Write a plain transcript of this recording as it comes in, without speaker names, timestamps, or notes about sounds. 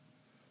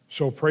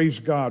So praise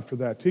God for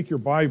that. Take your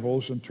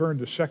Bibles and turn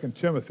to 2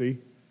 Timothy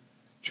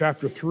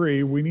chapter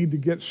 3. We need to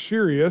get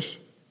serious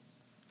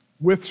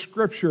with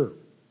Scripture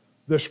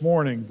this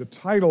morning. The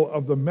title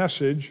of the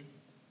message,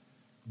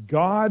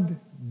 God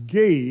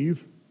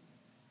Gave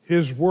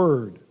His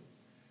Word.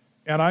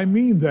 And I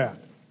mean that.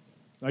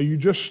 Now you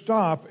just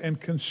stop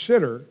and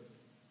consider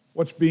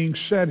what's being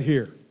said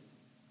here.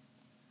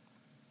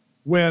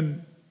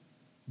 When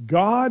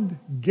God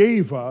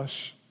gave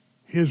us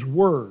His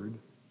Word,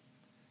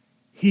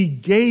 He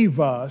gave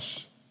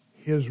us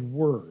His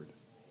Word.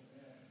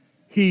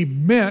 He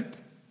meant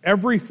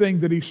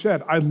everything that He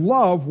said. I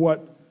love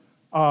what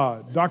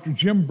Dr.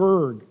 Jim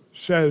Berg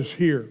says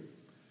here.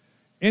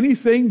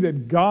 Anything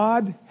that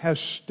God has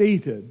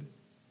stated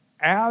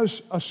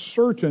as a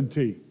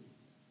certainty,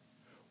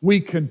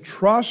 we can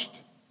trust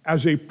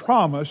as a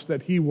promise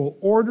that He will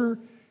order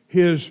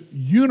His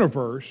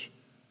universe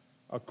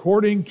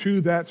according to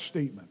that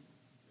statement.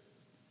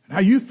 Now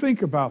you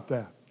think about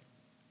that.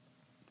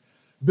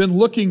 Been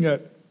looking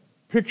at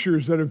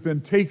pictures that have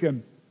been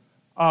taken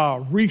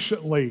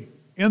recently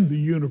in the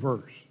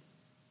universe.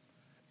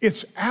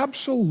 It's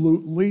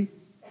absolutely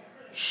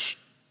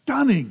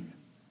stunning.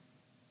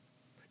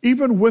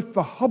 Even with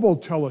the Hubble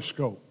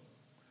telescope,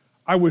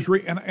 I was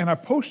and I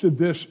posted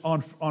this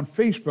on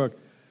Facebook.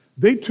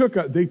 They took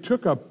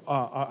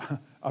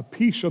a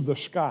piece of the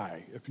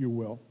sky, if you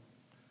will,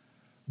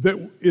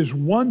 that is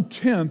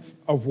 1/10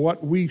 of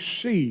what we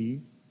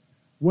see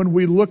when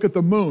we look at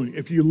the moon.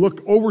 If you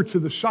look over to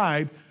the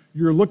side,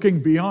 you're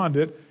looking beyond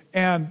it,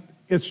 and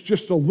it's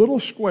just a little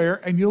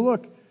square, and you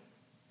look,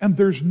 and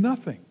there's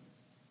nothing.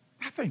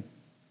 Nothing.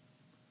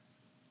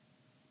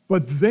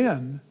 But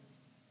then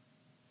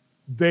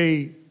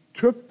they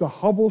took the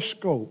Hubble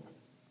scope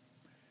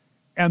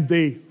and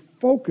they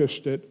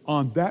focused it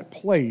on that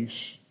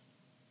place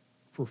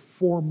for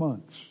 4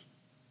 months.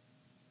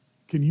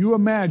 Can you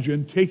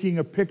imagine taking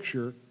a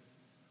picture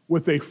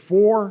with a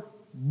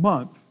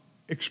 4-month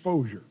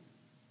exposure?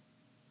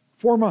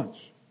 4 months.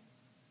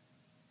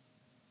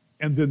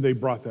 And then they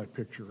brought that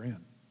picture in.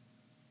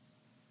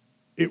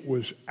 It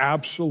was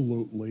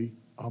absolutely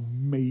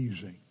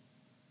amazing.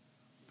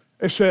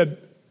 They said,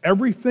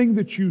 everything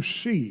that you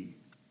see,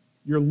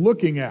 you're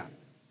looking at,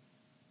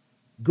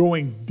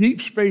 going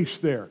deep space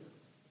there,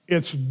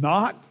 it's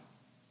not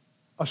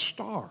a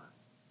star.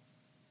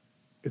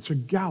 It's a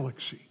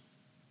galaxy.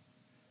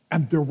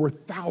 And there were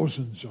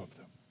thousands of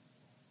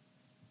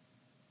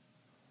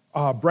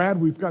them. Brad,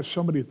 we've got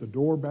somebody at the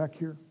door back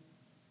here.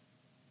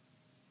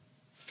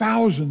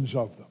 Thousands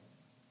of them.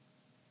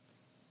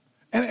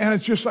 And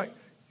it's just like,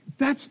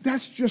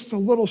 that's just a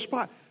little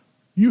spot.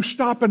 You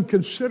stop and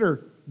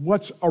consider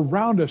what's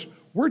around us.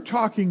 We're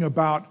talking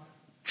about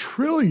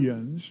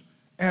trillions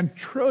and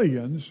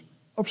trillions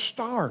of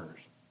stars.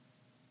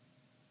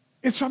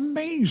 It's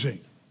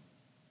amazing.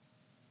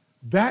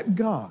 That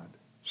God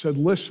said,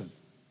 listen,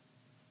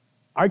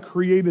 I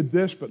created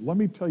this, but let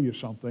me tell you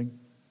something.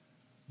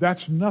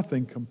 That's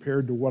nothing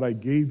compared to what I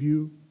gave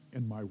you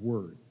in my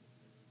Word.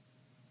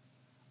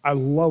 I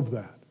love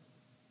that.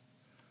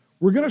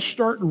 We're going to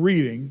start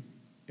reading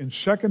in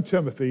 2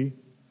 Timothy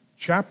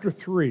chapter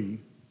 3,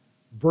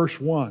 verse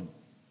 1.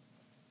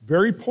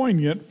 Very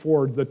poignant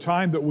for the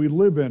time that we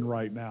live in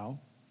right now.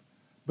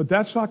 But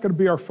that's not going to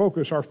be our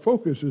focus. Our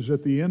focus is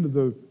at the end of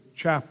the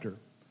chapter.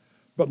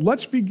 But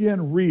let's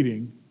begin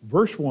reading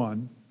verse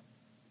 1,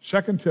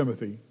 2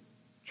 Timothy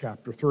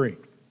chapter 3.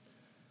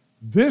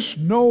 This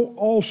know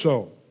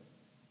also,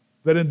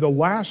 that in the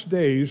last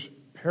days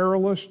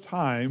perilous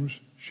times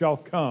shall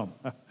come.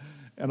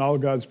 And all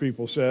God's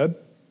people said,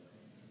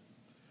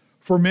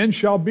 for men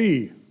shall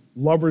be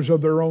lovers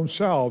of their own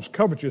selves,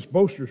 covetous,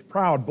 boasters,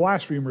 proud,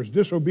 blasphemers,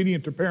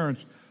 disobedient to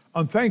parents,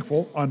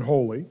 unthankful,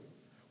 unholy,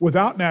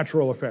 without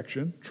natural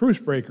affection, truce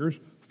breakers,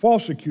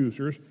 false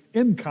accusers,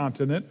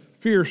 incontinent,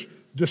 fierce,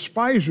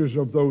 despisers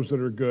of those that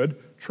are good,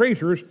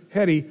 traitors,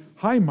 heady,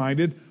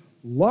 high-minded,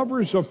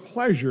 lovers of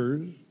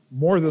pleasures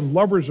more than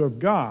lovers of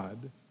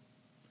God,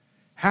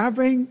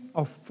 having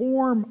a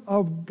form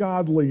of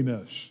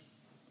godliness,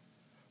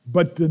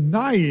 but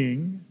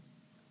denying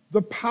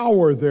the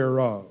power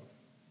thereof.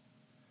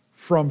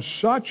 From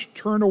such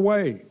turn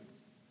away.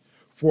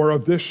 For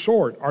of this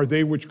sort are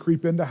they which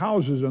creep into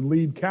houses and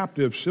lead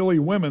captive silly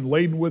women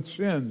laden with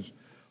sins,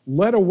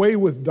 led away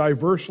with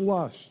diverse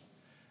lusts,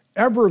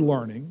 ever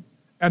learning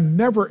and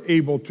never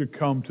able to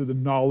come to the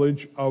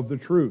knowledge of the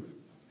truth.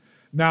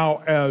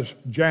 Now as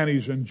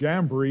Jannes and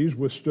Jambres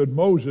withstood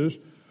Moses,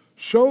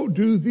 so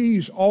do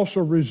these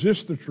also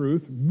resist the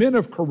truth, men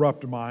of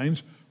corrupt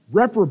minds,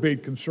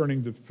 reprobate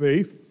concerning the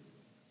faith,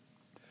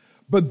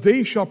 but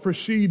they shall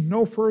proceed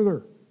no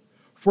further.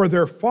 For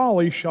their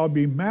folly shall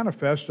be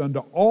manifest unto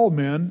all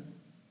men,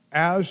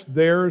 as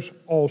theirs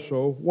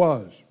also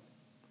was.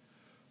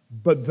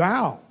 But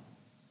thou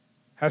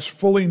hast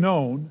fully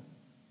known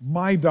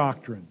my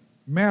doctrine,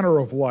 manner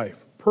of life,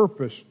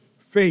 purpose,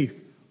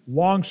 faith,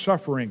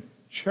 long-suffering,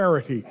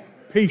 charity,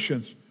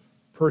 patience,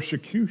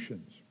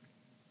 persecutions,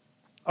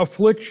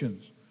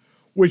 afflictions,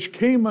 which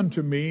came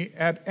unto me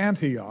at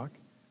Antioch,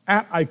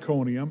 at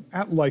Iconium,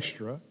 at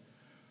Lystra,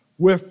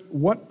 with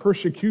what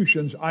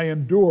persecutions I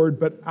endured,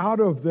 but out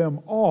of them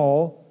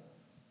all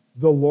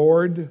the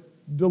Lord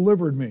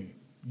delivered me.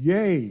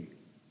 Yea,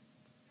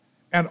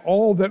 and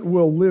all that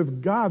will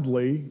live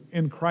godly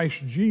in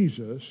Christ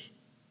Jesus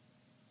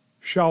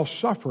shall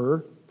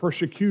suffer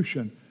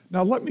persecution.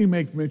 Now let me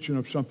make mention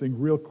of something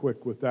real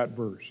quick with that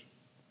verse.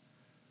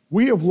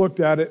 We have looked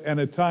at it and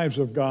at times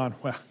have gone,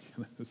 well,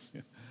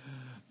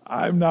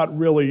 I'm not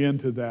really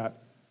into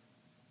that.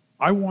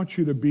 I want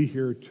you to be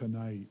here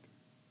tonight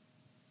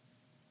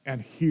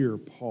and hear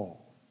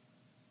Paul.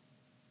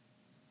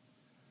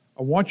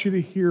 I want you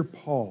to hear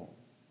Paul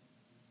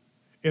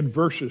in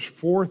verses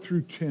 4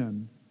 through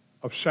 10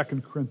 of 2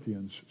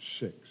 Corinthians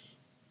 6.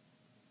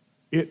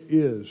 It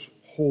is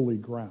holy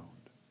ground.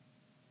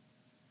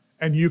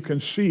 And you can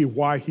see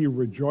why he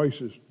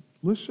rejoices.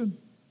 Listen,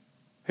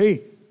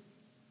 hey,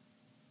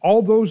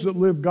 all those that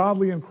live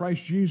godly in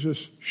Christ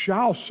Jesus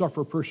shall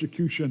suffer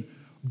persecution,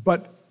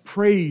 but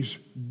praise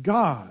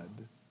God,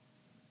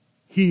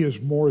 he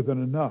is more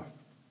than enough.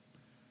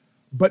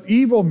 But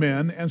evil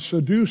men and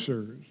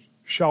seducers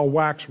shall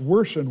wax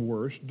worse and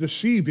worse,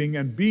 deceiving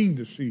and being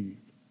deceived.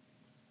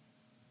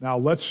 Now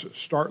let's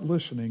start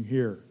listening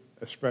here,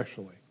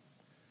 especially.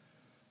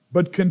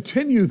 But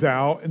continue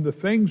thou in the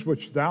things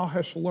which thou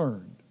hast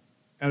learned,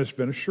 and hast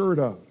been assured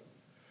of,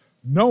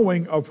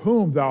 knowing of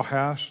whom thou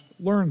hast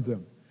learned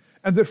them,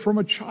 and that from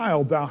a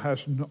child thou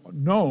hast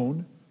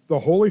known the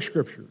Holy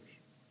Scriptures,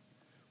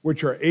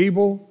 which are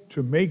able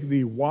to make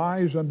thee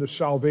wise unto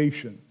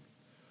salvation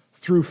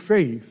through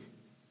faith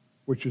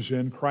which is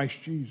in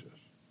Christ Jesus.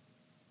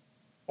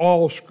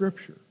 All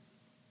Scripture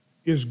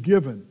is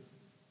given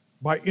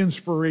by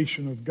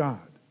inspiration of God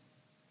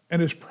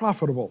and is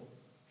profitable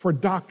for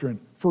doctrine,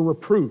 for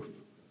reproof,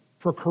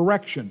 for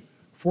correction,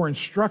 for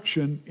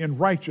instruction in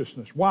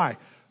righteousness. Why?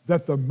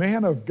 That the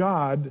man of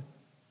God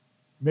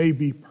may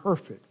be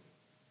perfect,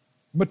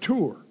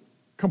 mature,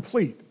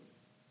 complete,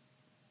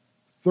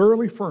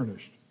 thoroughly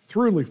furnished,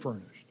 truly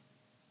furnished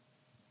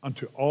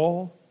unto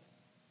all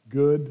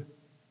good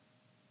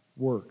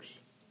works.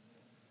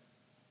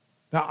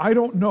 Now, I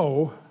don't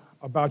know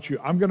about you.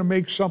 I'm going to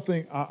make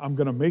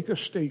a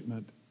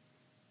statement,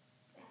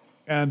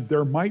 and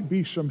there might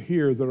be some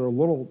here that are a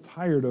little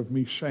tired of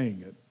me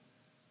saying it,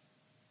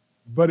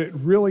 but it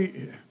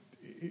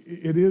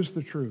is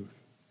the truth.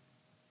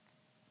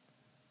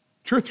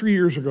 2 or 3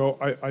 years ago,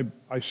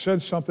 I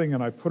said something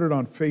and I put it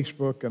on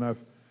Facebook, and I've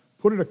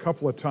put it a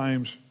couple of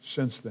times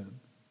since then.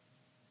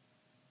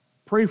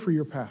 Pray for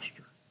your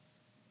pastor.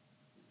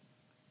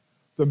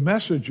 The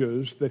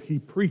messages that he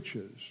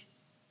preaches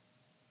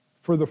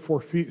for the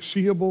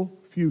foreseeable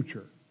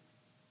future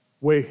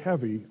weigh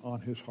heavy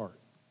on his heart.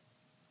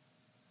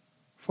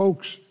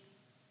 Folks,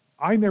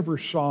 I never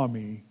saw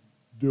me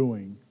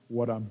doing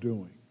what I'm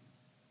doing.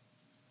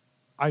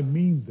 I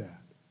mean that.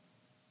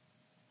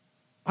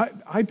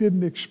 I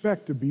didn't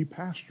expect to be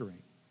pastoring,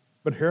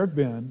 but here I've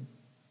been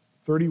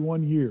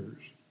 31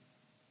 years.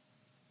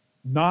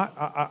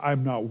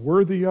 I'm not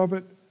worthy of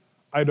it.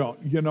 I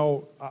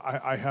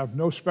have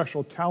no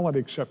special talent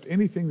except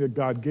anything that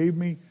God gave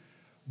me.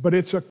 But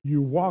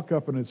you walk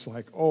up and it's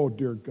like, oh,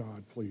 dear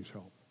God, please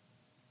help.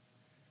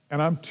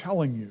 And I'm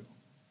telling you,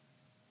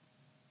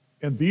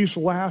 in these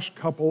last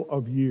couple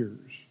of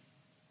years,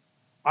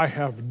 I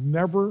have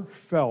never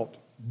felt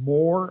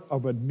more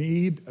of a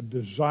need, a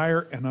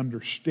desire, and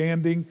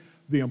understanding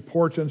the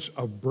importance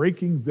of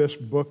breaking this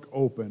book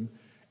open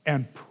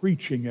and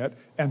preaching it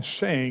and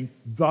saying,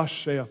 thus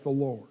saith the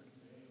Lord.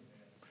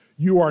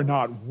 You are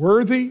not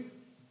worthy.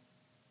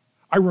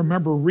 I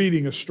remember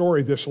reading a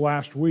story this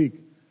last week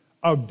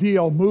of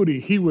D.L. Moody.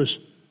 He was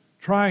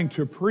trying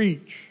to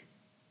preach,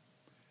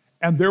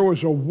 and there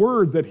was a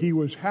word that he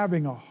was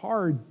having a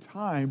hard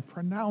time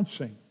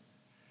pronouncing.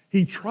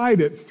 He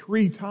tried it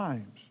 3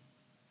 times.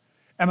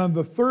 And on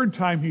the 3rd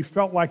time, he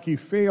felt like he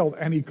failed,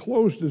 and he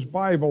closed his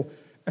Bible,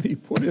 and he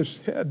put his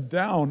head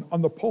down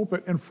on the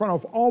pulpit in front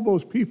of all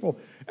those people,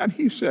 and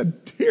he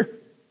said, dear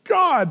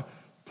God,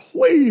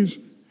 please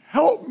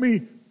help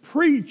me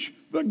preach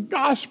the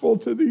gospel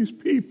to these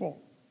people.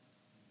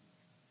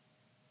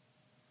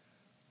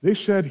 They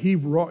said he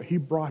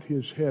brought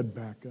his head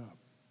back up.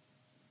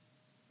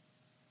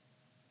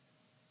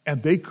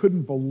 And they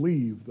couldn't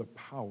believe the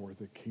power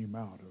that came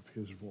out of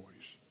his voice.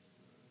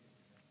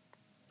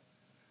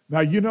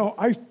 Now,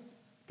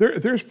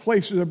 there's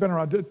places I've been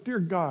around. Dear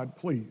God,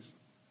 please.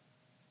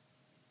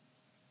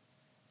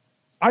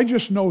 I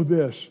just know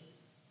this.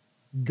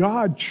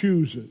 God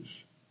chooses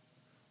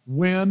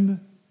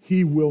when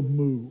he will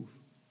move.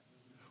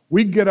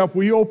 We get up,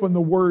 we open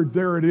the Word,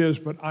 there it is,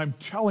 but I'm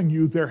telling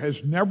you, there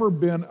has never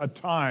been a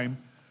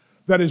time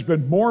that has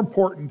been more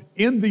important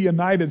in the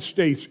United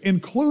States,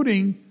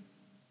 including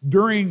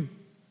during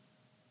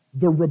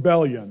the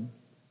rebellion,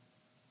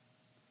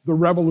 the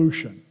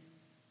revolution.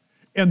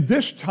 And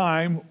this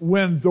time,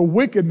 when the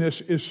wickedness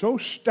is so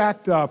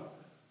stacked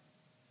up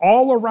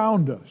all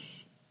around us,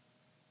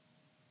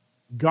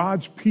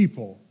 God's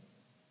people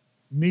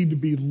need to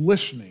be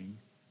listening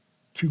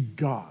to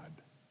God.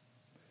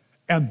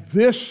 And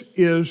this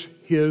is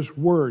His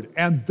Word.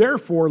 And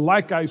therefore,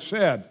 like I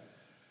said,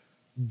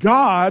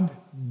 God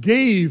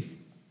gave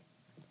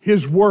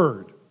His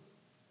Word.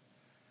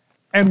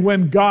 And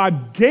when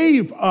God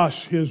gave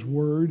us His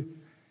Word,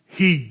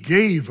 He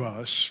gave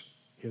us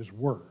His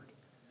Word.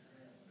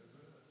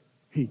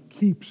 He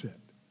keeps it.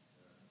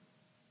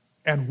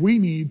 And we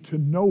need to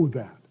know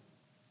that.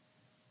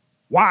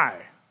 Why?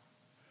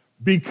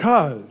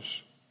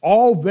 Because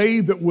all they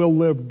that will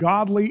live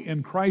godly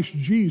in Christ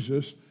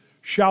Jesus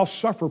shall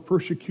suffer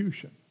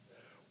persecution.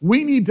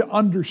 We need to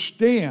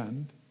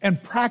understand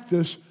and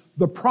practice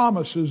the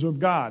promises of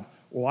God.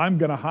 Well, I'm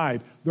going to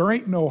hide. There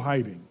ain't no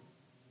hiding.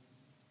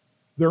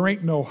 There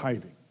ain't no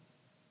hiding.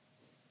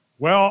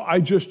 Well,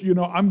 I'm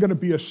going to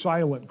be a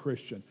silent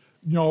Christian.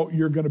 No,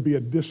 you're going to be a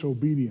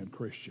disobedient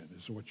Christian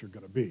is what you're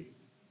going to be.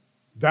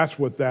 That's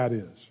what that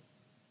is.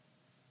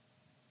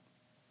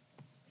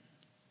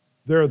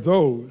 There are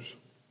those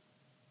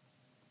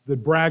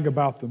that brag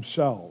about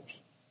themselves.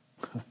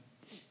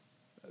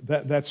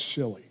 That's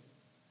silly.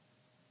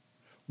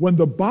 When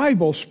the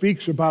Bible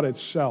speaks about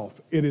itself,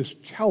 it is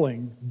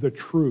telling the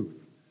truth.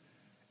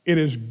 It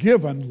is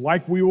given,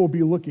 like we will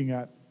be looking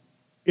at,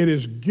 it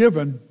is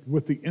given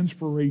with the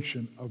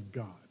inspiration of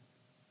God.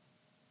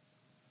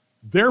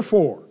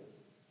 Therefore,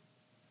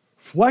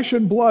 flesh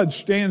and blood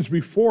stands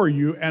before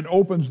you and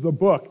opens the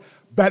book.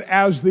 But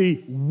as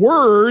the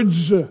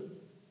words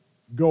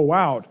go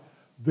out,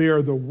 they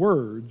are the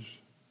words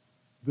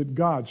that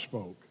God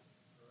spoke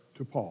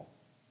to Paul.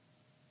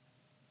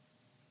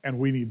 And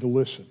we need to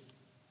listen.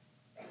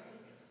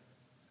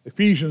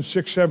 Ephesians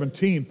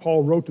 6:17,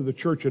 Paul wrote to the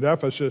church at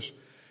Ephesus.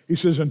 He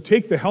says, and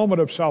take the helmet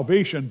of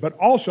salvation, but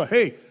also,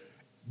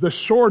 the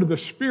sword of the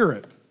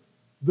Spirit.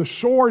 The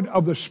sword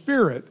of the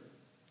Spirit,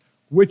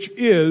 which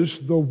is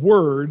the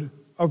Word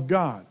of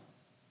God.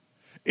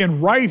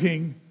 In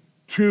writing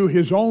to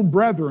his own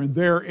brethren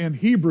there in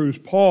Hebrews,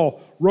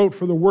 Paul wrote,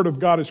 for the Word of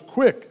God is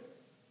quick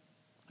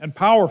and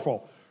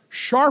powerful,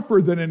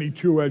 sharper than any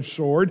two-edged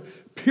sword,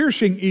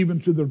 piercing even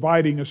to the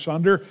dividing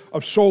asunder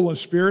of soul and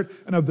spirit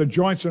and of the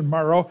joints and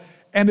marrow,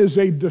 and is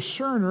a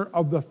discerner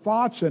of the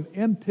thoughts and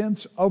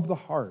intents of the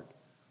heart.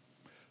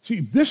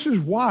 See, this is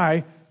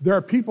why there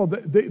are people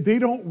that they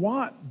don't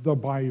want the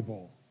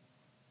Bible.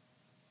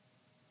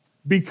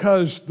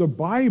 Because the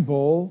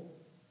Bible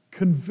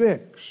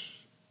convicts.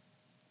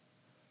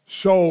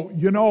 So,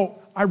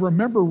 I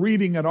remember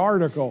reading an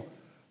article,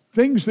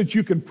 things that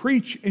you can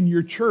preach in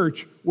your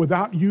church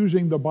without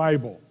using the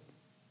Bible.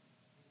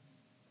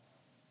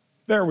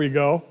 There we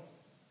go.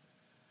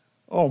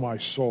 Oh, my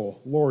soul.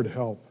 Lord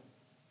help.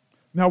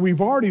 Now,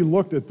 we've already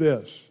looked at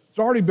this. It's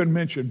already been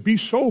mentioned. Be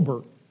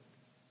sober.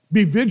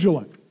 Be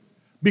vigilant.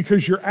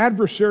 Because your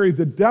adversary,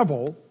 the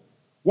devil,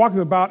 walketh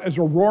about as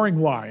a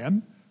roaring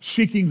lion,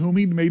 seeking whom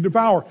he may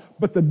devour.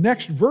 But the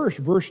next verse,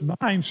 verse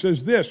 9,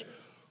 says this,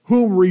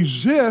 whom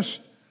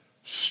resist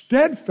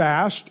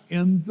steadfast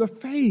in the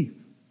faith.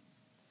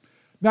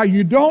 Now,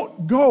 you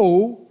don't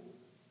go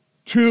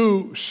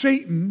to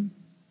Satan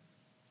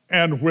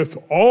and with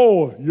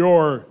all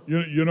your,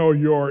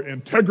 your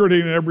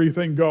integrity and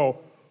everything go.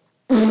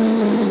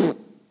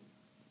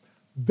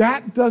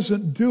 That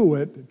doesn't do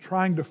it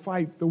trying to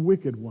fight the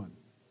wicked one.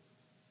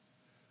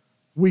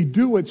 We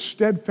do it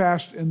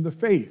steadfast in the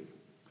faith.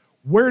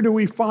 Where do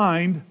we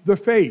find the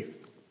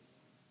faith?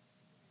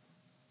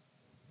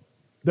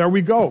 There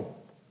we go.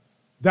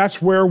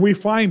 That's where we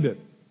find it.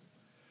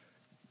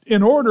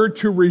 In order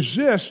to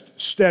resist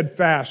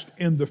steadfast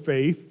in the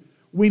faith,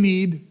 we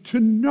need to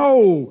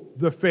know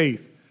the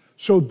faith.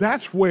 So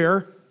that's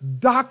where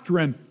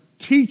doctrine,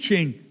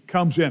 teaching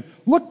comes in.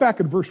 Look back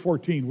at verse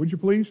 14, would you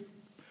please?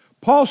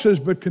 Paul says,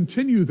 but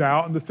continue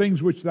thou in the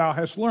things which thou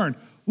hast learned.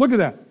 Look at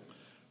that.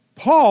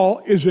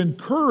 Paul is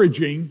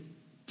encouraging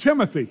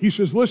Timothy. He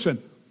says,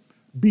 listen,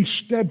 be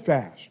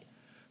steadfast.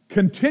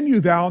 Continue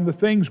thou in the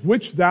things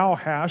which thou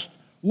hast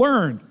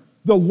learned.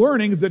 The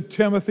learning that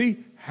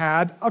Timothy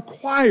had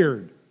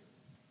acquired.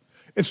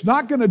 It's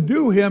not going to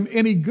do him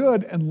any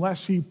good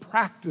unless he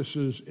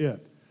practices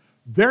it.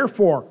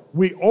 Therefore,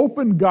 we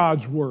open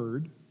God's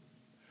Word.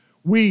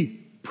 We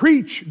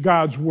preach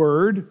God's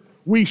Word.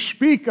 We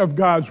speak of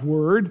God's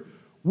Word.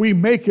 We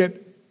make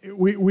it,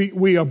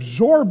 we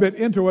absorb it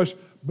into us,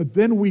 but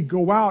then we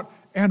go out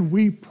and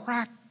we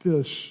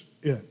practice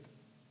it.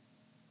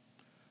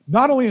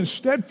 Not only in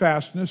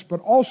steadfastness, but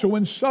also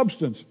in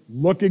substance.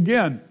 Look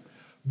again.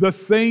 The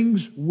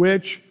things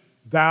which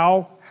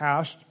thou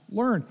hast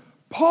learned.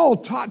 Paul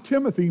taught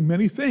Timothy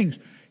many things.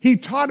 He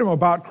taught him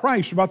about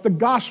Christ, about the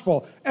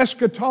gospel,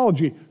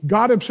 eschatology,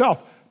 God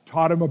himself.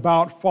 Taught him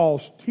about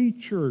false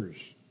teachers.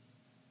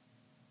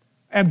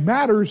 And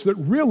matters that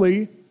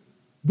really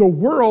the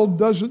world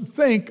doesn't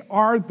think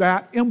are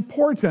that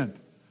important.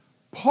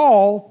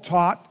 Paul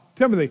taught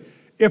Timothy.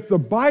 If the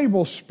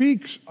Bible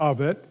speaks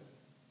of it,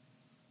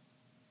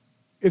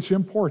 it's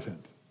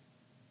important.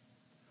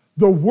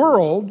 The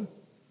world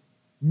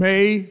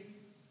may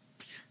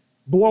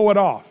blow it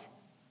off.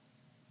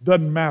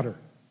 Doesn't matter.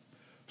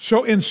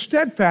 So in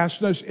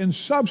steadfastness, in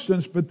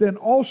substance, but then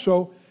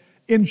also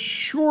in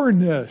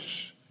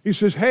sureness. He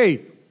says,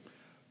 hey,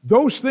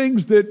 those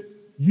things that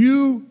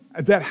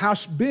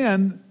hast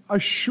been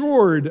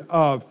assured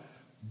of,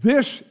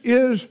 this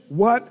is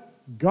what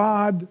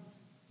God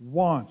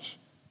wants.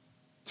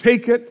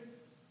 Take it,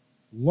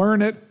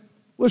 learn it.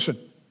 Listen,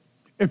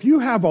 if you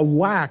have a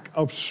lack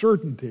of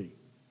certainty,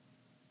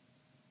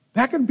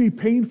 that can be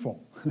painful.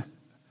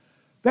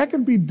 That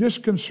can be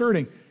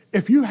disconcerting.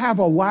 If you have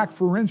a lack,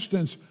 for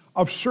instance,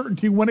 of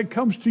certainty when it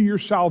comes to your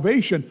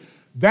salvation,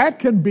 that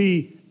can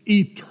be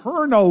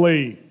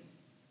eternally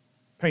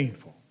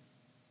painful.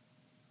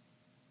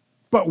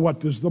 But what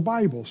does the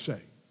Bible say?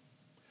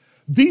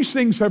 These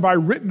things have I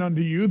written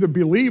unto you that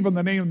believe in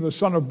the name of the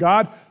Son of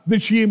God,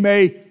 that ye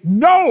may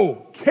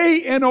know,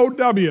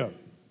 K-N-O-W.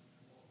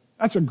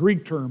 That's a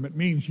Greek term. It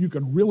means you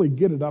can really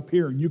get it up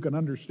here and you can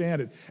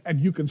understand it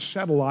and you can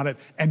settle on it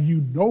and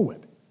you know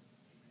it.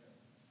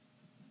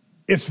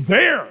 It's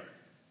there.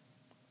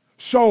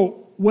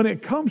 So when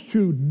it comes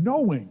to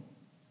knowing,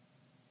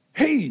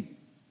 hey,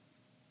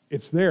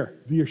 it's there,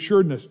 the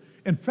assuredness.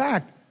 In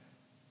fact,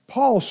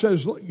 Paul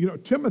says,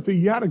 Timothy,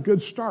 you had a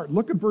good start.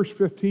 Look at verse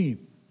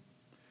 15.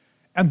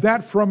 And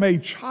that from a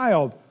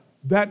child,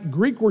 that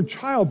Greek word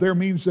child there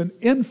means an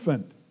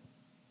infant.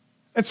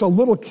 It's a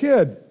little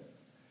kid.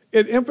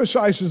 It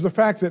emphasizes the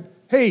fact that,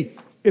 hey,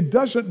 it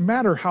doesn't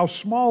matter how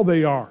small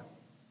they are.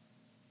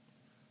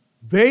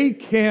 They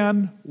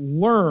can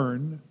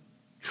learn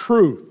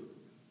truth.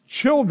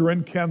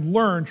 Children can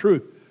learn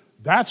truth.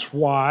 That's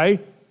why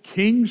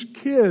King's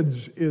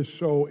Kids is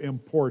so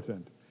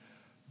important.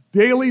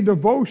 Daily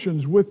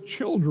devotions with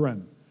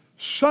children.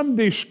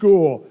 Sunday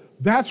school.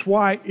 That's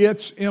why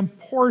it's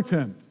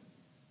important.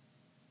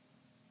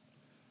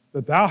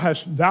 That thou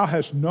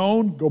hast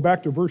known, go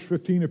back to verse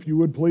 15 if you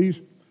would please,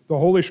 the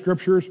Holy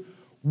Scriptures,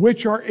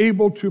 which are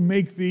able to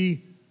make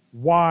thee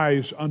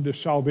wise unto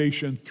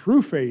salvation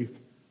through faith,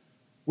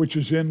 which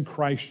is in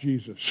Christ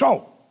Jesus.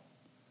 So,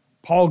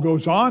 Paul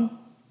goes on.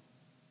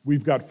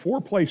 We've got 4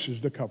 places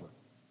to cover.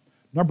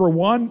 Number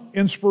 1,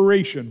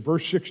 inspiration,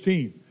 verse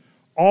 16.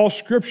 All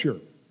Scripture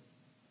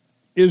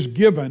is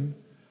given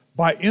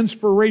by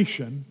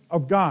inspiration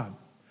of God.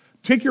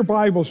 Take your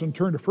Bibles and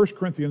turn to 1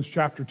 Corinthians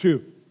chapter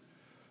 2.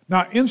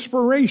 Now,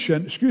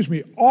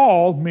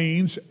 all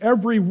means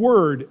every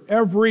word,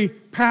 every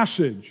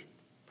passage.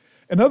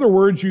 In other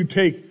words, you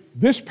take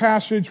this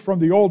passage from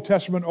the Old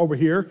Testament over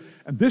here,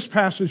 and this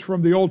passage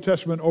from the Old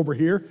Testament over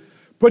here,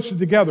 puts it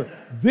together.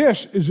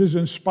 This is as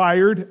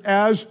inspired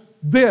as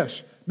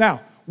this.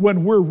 Now,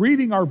 when we're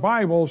reading our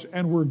Bibles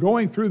and we're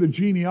going through the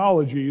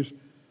genealogies,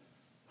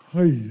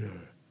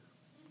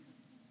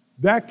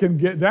 that can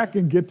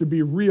get to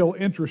be real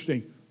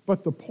interesting.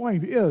 But the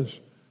point is,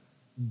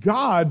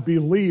 God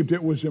believed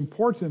it was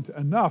important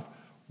enough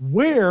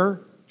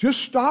where,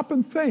 just stop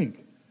and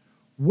think,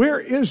 where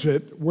is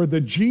it where the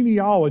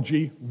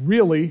genealogy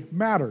really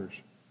matters?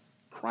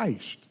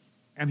 Christ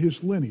and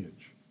his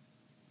lineage.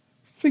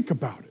 Think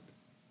about it.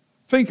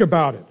 Think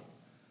about it.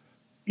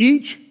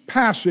 Each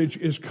passage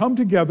is come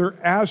together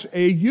as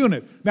a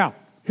unit. Now,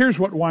 here's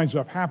what winds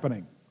up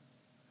happening.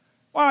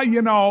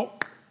 Well,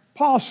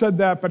 Paul said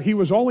that, but he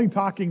was only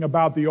talking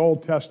about the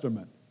Old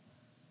Testament.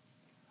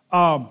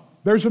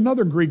 There's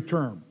another Greek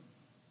term.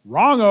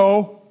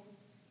 Wrong-o.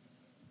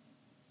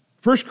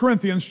 1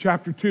 Corinthians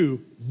chapter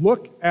 2,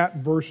 look at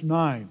verse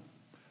 9.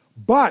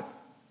 But,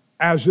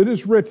 as it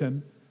is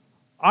written,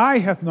 eye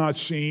hath not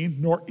seen,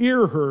 nor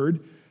ear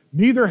heard,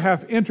 neither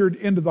hath entered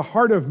into the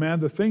heart of man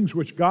the things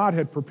which God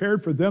had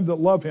prepared for them that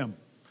love him.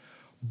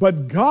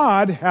 But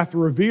God hath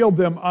revealed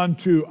them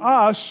unto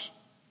us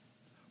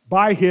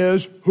by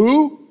his,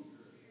 who?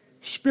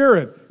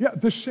 Spirit. Yeah,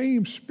 the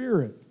same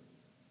Spirit.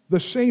 The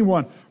same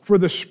one. For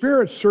the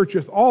Spirit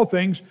searcheth all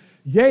things,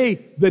 yea,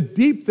 the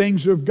deep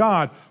things of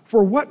God.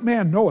 For what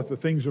man knoweth the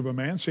things of a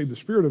man, save the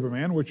Spirit of a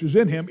man, which is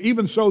in him?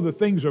 Even so the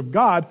things of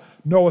God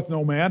knoweth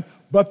no man,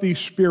 but the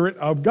Spirit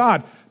of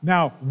God.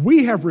 Now,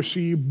 we have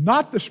received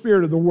not the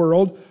spirit of the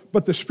world,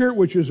 but the Spirit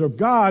which is of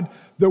God,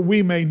 that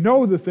we may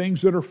know the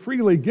things that are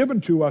freely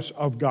given to us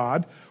of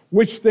God,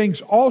 which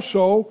things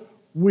also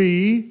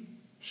we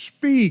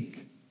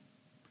speak.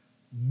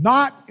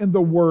 Not in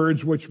the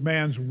words which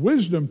man's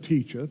wisdom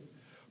teacheth,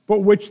 but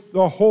which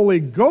the Holy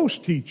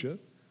Ghost teacheth,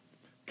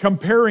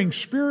 comparing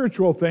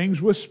spiritual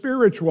things with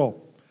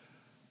spiritual.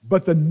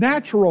 But the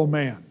natural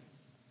man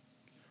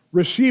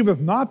receiveth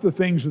not the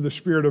things of the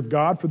Spirit of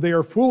God, for they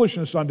are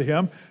foolishness unto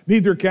him,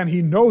 neither can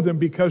he know them,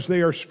 because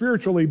they are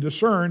spiritually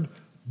discerned.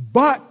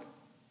 But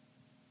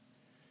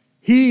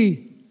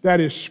he that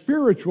is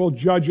spiritual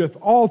judgeth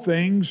all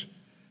things,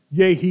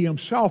 yea, he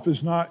himself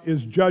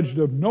is judged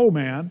of no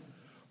man.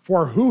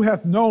 For who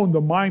hath known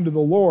the mind of the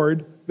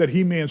Lord, that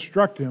he may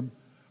instruct him?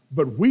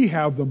 But we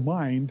have the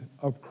mind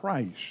of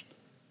Christ.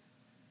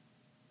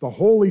 The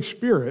Holy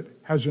Spirit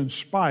has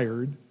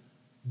inspired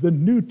the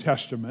New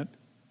Testament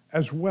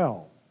as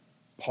well.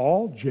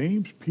 Paul,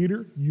 James,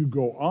 Peter, you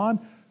go on.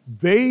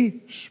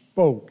 They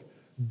spoke.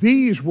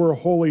 These were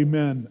holy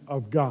men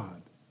of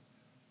God,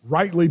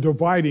 rightly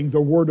dividing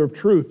the word of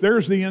truth.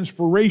 There's the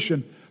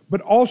inspiration.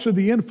 but also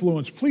the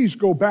influence. Please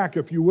go back,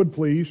 if you would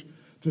please,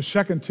 to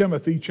 2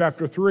 Timothy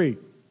chapter 3.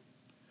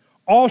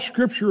 All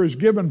Scripture is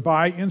given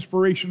by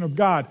inspiration of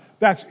God.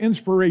 That's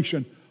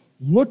inspiration.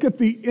 Look at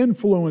the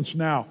influence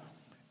now.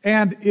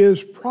 And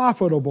is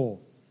profitable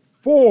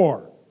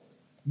for,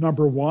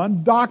 number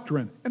one,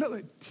 doctrine.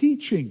 And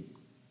teaching.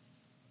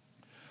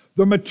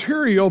 The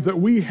material that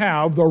we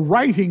have, the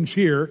writings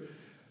here,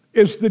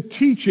 is the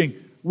teaching.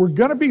 We're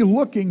going to be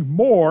looking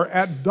more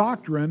at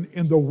doctrine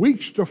in the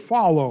weeks to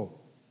follow.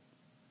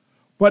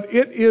 But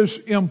it is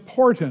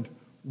important.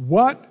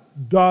 What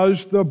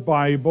does the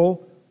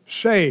Bible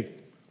say?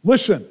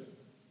 Listen,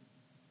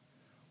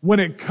 when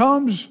it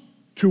comes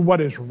to what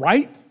is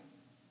right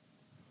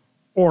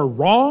or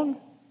wrong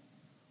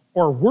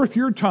or worth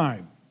your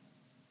time,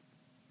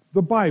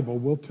 the Bible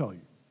will tell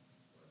you.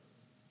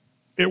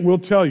 It will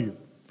tell you.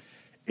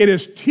 It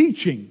is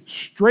teaching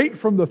straight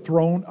from the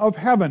throne of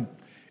heaven.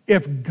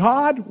 If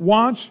God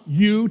wants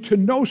you to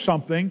know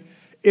something,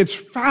 it's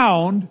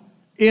found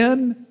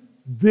in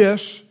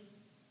this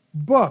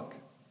book.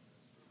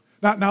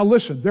 Now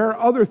listen, there are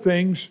other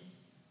things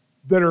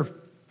that are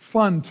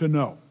fun to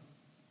know.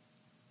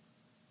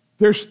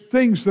 There's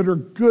things that are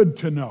good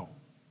to know.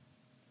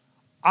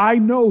 I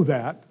know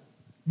that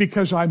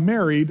because I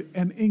married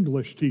an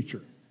English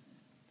teacher.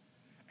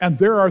 And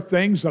there are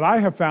things that I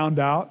have found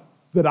out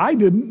that I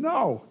didn't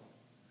know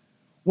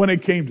when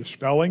it came to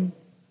spelling,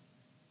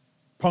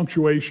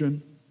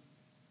 punctuation,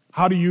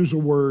 how to use a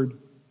word,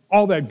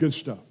 all that good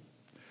stuff.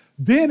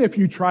 Then if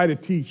you try to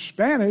teach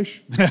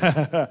Spanish,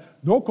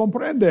 no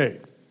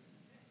comprende.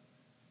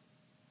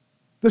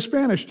 The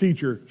Spanish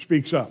teacher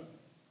speaks up.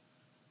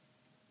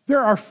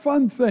 There are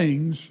fun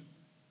things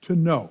to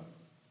know.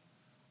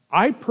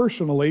 I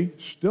personally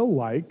still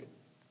like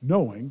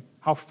knowing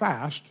how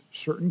fast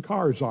certain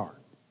cars are.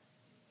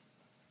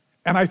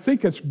 And I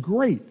think it's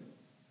great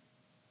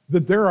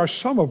that there are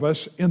some of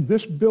us in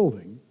this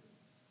building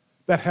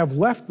that have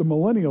left the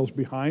millennials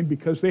behind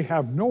because they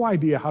have no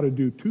idea how to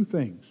do two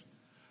things.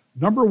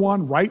 Number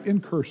one, write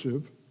in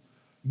cursive.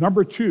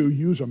 Number two,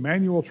 use a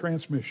manual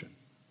transmission.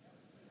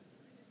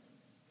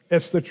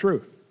 It's the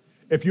truth.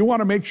 If you want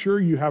to make sure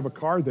you have a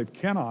car that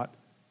cannot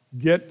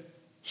get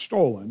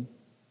stolen,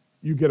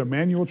 you get a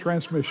manual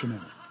transmission in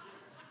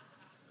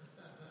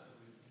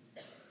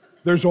it.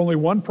 There's only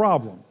one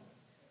problem.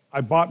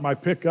 I bought my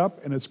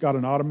pickup and it's got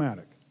an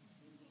automatic.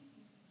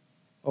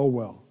 Oh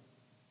well.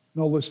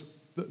 No, listen,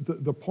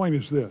 the point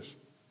is this.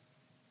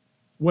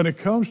 When it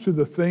comes to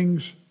the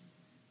things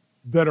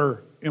that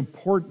are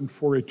important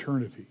for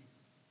eternity,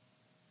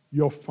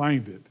 you'll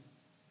find it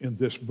in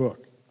this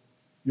book.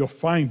 You'll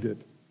find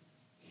it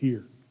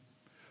here.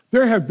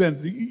 There have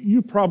been,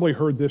 you probably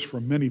heard this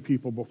from many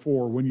people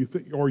before when you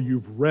think, or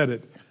you've read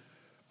it,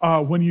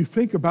 when you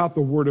think about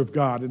the Word of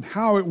God and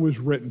how it was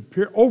written,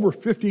 over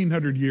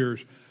 1,500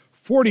 years,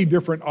 40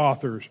 different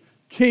authors,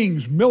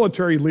 kings,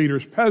 military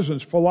leaders,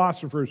 peasants,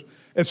 philosophers,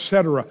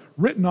 etc.,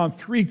 written on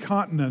 3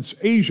 continents,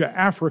 Asia,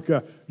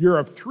 Africa,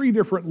 Europe, 3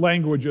 different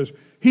languages,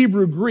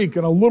 Hebrew, Greek,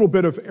 and a little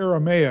bit of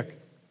Aramaic,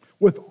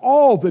 with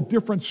all the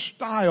different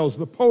styles,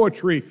 the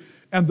poetry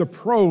and the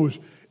prose.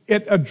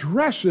 It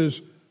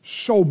addresses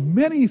so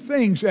many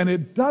things, and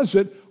it does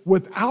it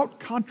without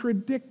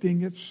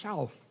contradicting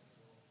itself.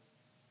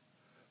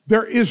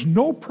 There is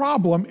no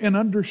problem in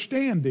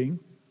understanding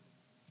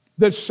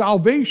that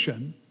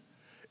salvation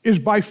is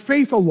by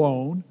faith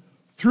alone,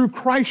 through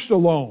Christ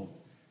alone,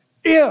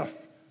 if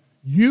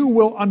you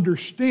will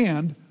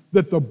understand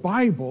that the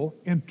Bible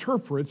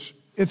interprets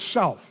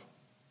itself.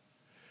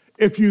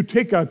 If you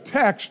take a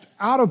text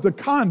out of the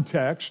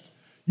context,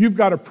 you've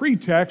got a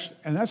pretext,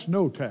 and that's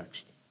no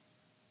text.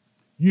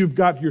 You've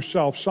got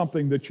yourself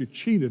something that you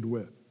cheated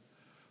with.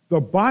 The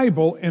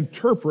Bible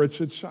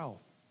interprets itself.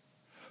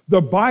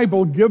 The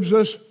Bible gives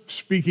us,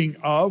 speaking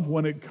of,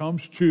 when it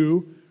comes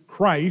to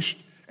Christ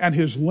and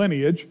his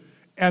lineage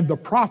and the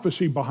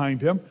prophecy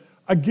behind him.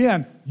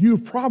 Again,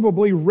 you've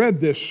probably read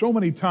this so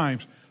many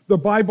times. The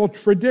Bible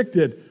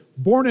predicted,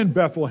 born in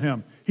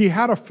Bethlehem, he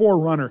had a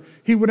forerunner.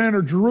 He would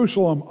enter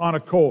Jerusalem on a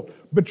colt,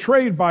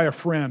 betrayed by a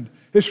friend.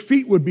 His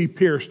feet would be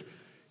pierced.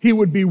 He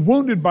would be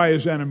wounded by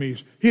his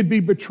enemies. He'd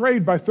be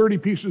betrayed by 30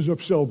 pieces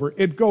of silver.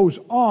 It goes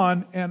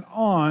on and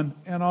on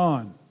and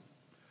on.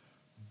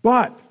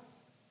 But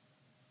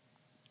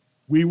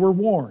we were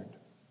warned,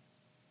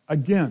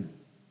 again,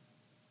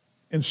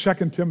 in 2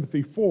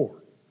 Timothy 4,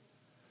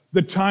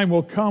 the time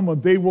will come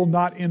when they will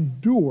not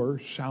endure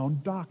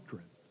sound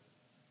doctrine.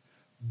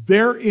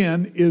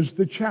 Therein is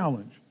the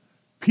challenge.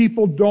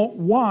 People don't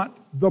want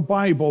the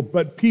Bible,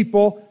 but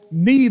people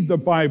need the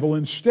Bible.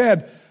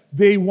 Instead,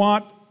 they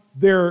want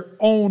their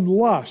own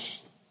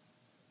lust.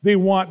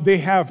 They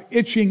have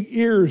itching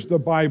ears, the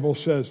Bible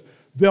says.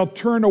 They'll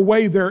turn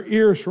away their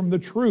ears from the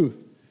truth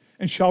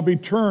and shall be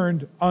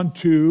turned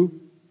unto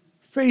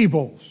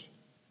fables.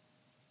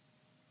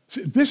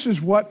 See, this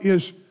is what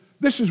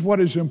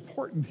is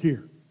important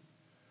here.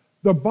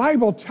 The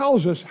Bible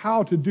tells us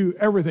how to do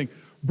everything.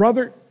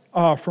 Brother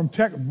from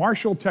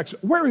Marshall, Texas.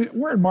 Where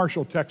in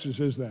Marshall, Texas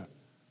is that?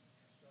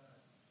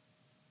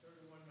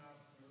 31 miles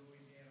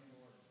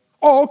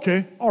Oh,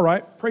 okay, all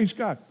right, praise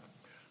God.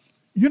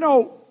 You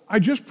know, I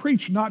just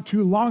preached not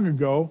too long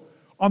ago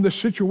on the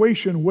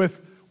situation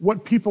with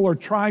what people are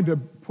trying to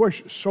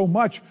push so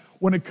much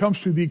when it comes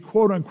to the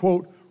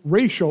quote-unquote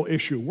racial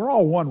issue. We're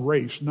all one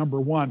race,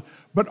 number one.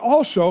 But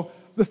also,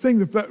 the thing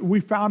that we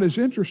found is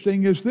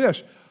interesting is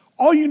this.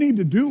 All you need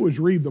to do is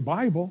read the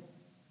Bible.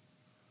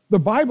 The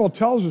Bible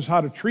tells us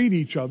how to treat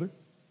each other.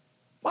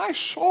 My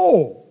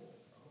soul,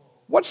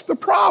 what's the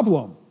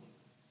problem?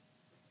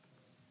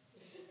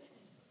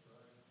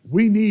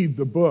 We need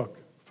the book,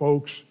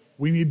 folks.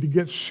 We need to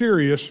get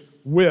serious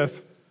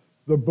with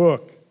the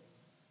book.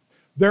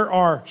 There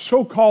are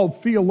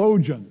so-called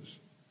theologians.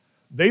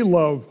 They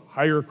love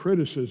higher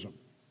criticism.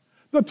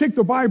 They'll take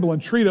the Bible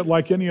and treat it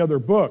like any other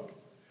book.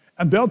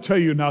 And they'll tell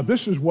you, now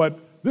this is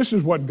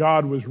what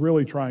God was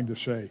really trying to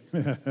say.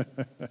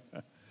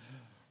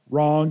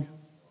 Wrong?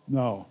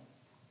 No.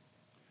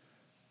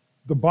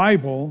 The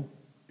Bible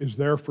is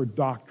there for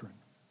doctrine.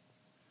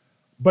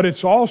 But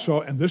it's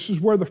also, and this is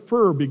where the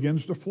fur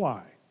begins to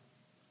fly,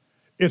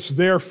 it's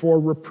there for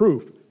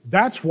reproof.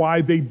 That's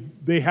why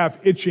they have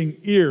itching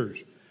ears.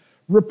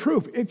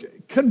 Reproof,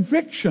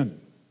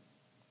 conviction,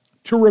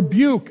 to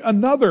rebuke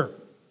another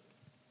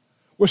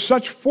with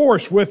such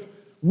force, with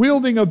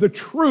wielding of the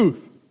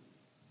truth.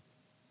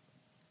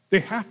 They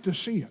have to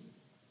see it.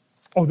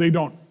 Oh, they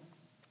don't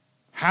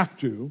have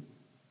to.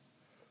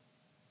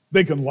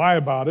 They can lie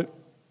about it.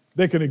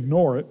 They can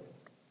ignore it.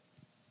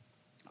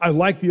 I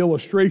like the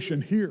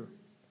illustration here.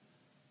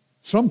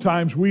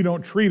 Sometimes we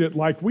don't treat it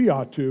like we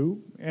ought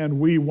to, and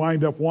we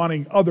wind up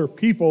wanting other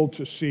people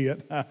to see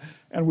it,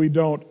 and we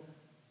don't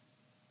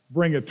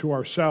bring it to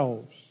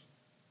ourselves.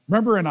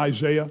 Remember in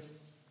Isaiah?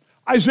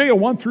 Isaiah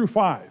 1 through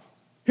 5.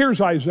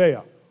 Here's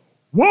Isaiah.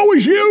 Woe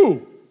is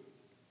you!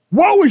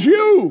 Woe is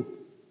you!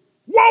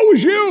 Woe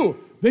is you!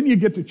 Then you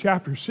get to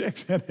chapter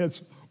 6, and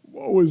it's,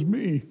 woe is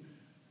me.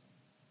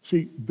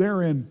 See,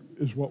 therein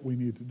is what we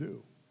need to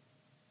do.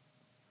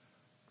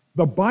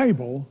 The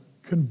Bible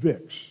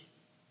convicts.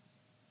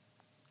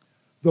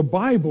 The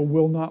Bible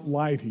will not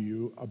lie to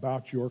you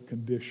about your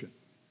condition.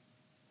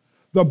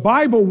 The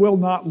Bible will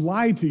not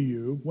lie to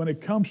you when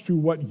it comes to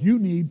what you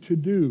need to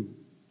do.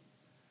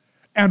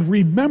 And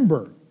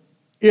remember,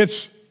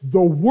 it's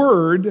the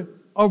Word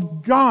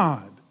of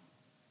God.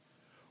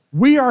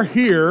 We are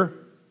here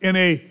in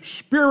a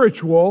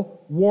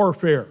spiritual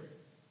warfare.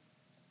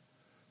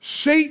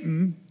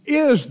 Satan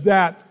is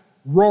that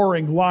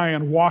roaring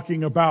lion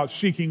walking about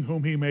seeking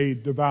whom he may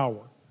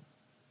devour.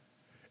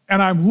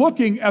 And I'm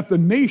looking at the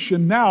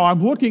nation now,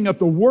 I'm looking at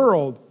the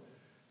world,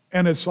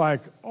 and it's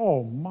like,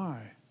 oh my,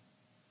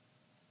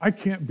 I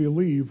can't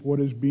believe what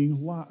is being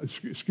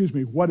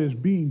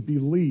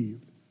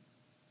believed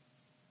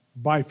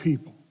by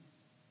people.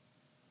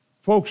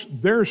 Folks,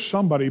 there's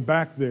somebody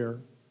back there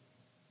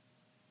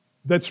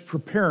that's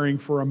preparing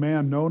for a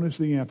man known as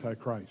the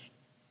Antichrist.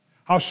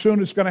 How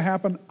soon it's going to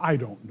happen, I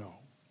don't know.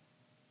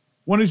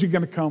 When is he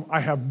going to come? I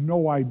have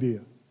no idea.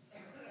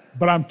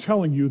 But I'm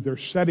telling you, they're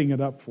setting it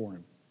up for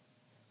him.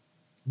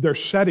 They're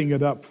setting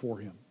it up for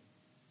him.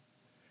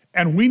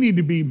 And we need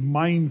to be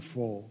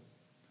mindful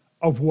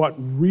of what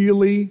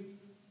really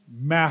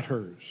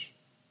matters.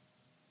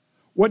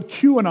 What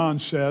QAnon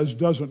says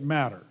doesn't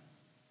matter.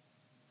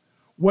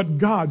 What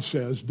God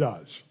says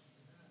does.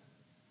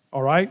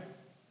 All right?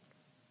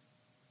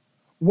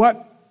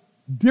 What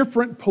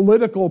different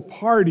political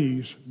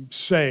parties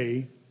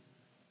say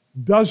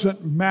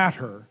doesn't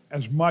matter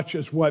as much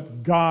as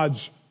what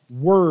God's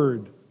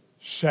Word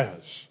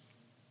says.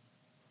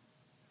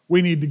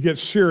 We need to get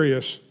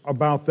serious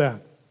about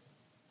that.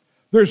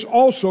 There's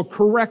also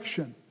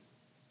correction.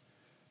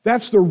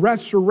 That's the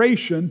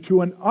restoration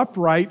to an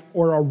upright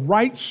or a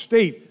right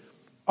state,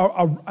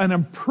 an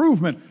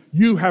improvement.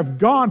 You have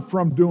gone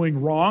from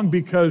doing wrong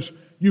because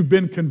you've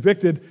been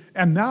convicted,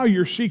 and now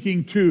you're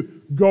seeking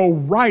to go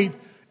right,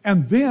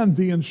 and then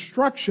the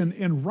instruction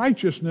in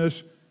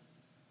righteousness,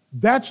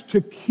 that's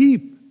to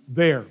keep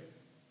there.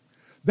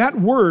 That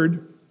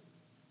word,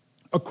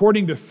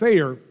 according to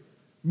Thayer,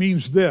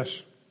 means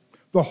this: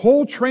 the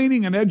whole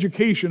training and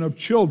education of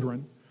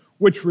children,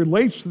 which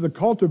relates to the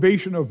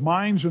cultivation of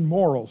minds and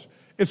morals.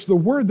 It's the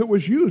word that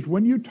was used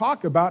when you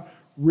talk about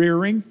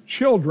rearing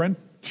children,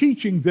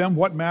 teaching them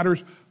what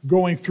matters,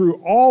 going through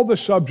all the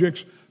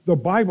subjects. The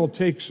Bible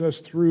takes us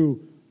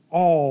through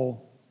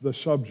all the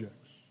subjects.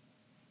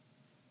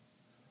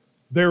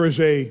 There's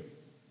a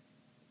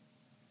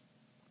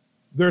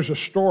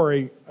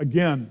story,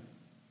 again,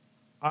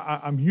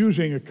 I'm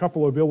using a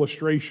couple of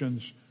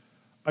illustrations,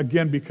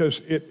 again,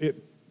 because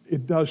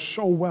it does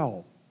so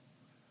well.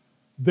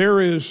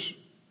 There is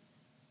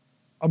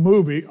a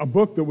movie, a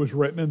book that was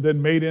written and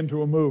then made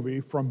into a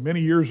movie from many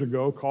years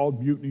ago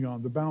called Mutiny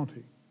on the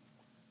Bounty.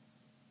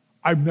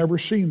 I've never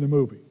seen the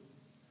movie,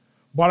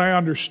 but I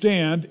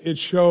understand it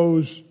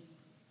shows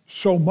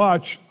so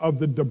much of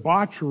the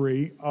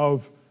debauchery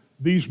of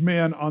these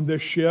men on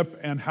this ship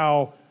and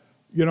how,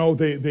 you know,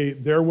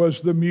 there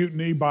was the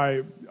mutiny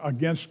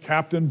against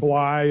Captain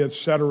Bligh, et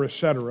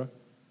cetera,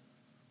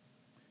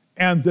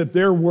 and that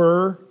there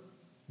were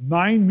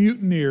 9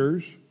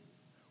 mutineers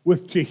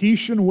with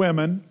Tahitian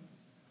women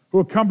who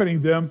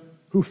accompanied them,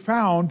 who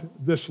found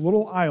this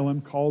little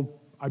island called,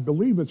 I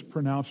believe it's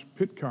pronounced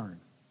Pitcairn.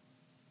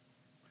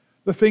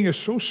 The thing is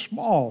so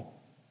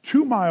small,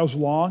 2 miles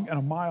long and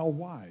 1 mile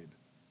wide.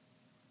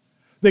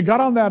 They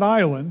got on that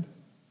island,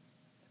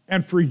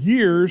 and for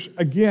years,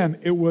 again,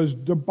 it was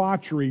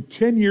debauchery.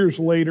 10 years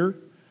later,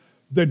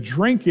 the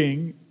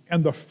drinking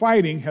and the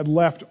fighting had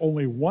left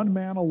only one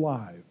man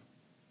alive,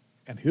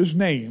 and his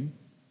name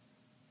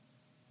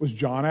was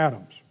John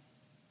Adams.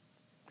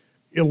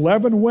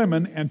 11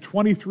 women and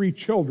 23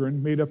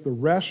 children made up the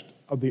rest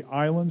of the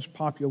island's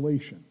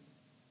population.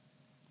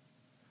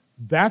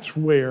 That's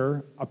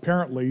where,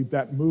 apparently,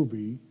 that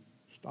movie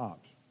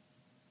stops.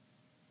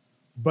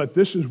 But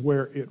this is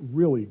where it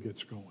really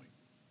gets going.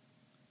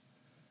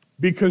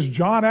 Because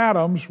John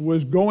Adams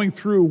was going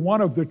through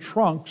one of the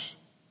trunks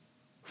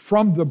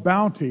from the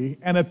Bounty,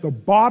 and at the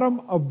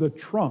bottom of the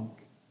trunk,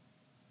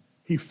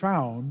 he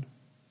found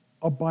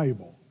a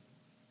Bible.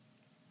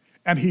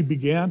 And he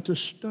began to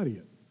study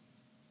it.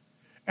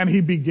 And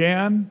he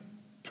began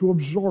to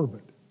absorb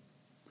it.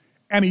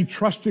 And he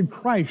trusted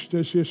Christ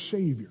as his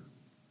Savior.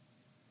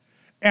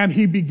 And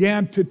he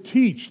began to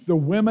teach the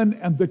women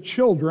and the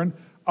children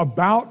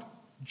about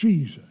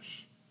Jesus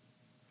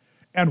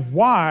and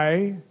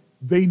why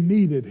they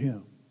needed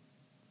him.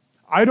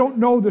 I don't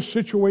know the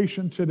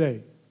situation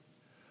today,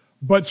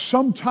 but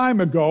some time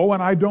ago,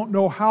 and I don't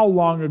know how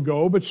long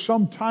ago, but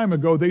some time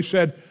ago, they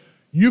said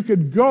you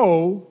could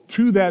go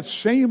to that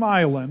same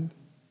island.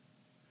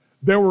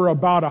 There were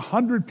about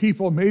 100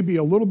 people, maybe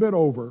a little bit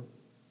over,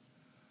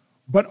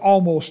 but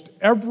almost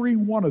every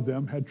one of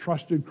them had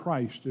trusted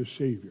Christ as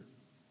Savior.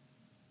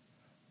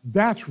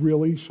 That's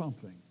really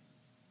something.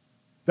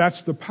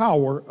 That's the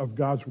power of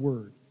God's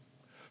Word.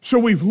 So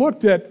we've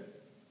looked at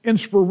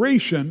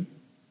inspiration,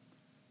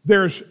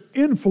 there's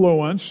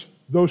influence,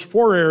 those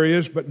 4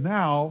 areas, but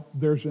now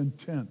there's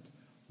intent.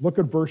 Look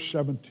at verse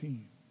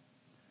 17.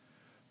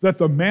 That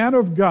the man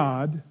of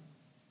God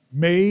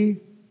may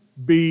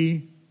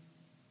be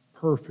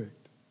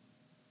perfect.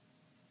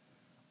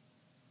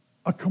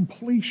 A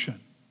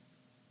completion,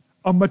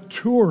 a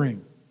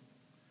maturing.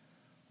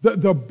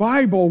 The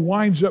Bible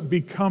winds up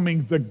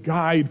becoming the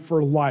guide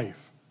for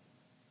life.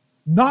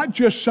 Not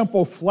just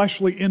simple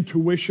fleshly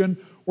intuition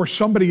or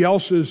somebody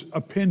else's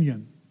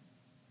opinion.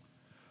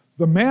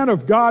 The man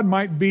of God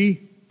might be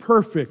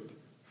perfect,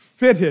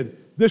 fitted.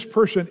 This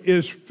person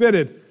is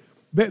fitted.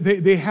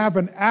 They have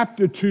an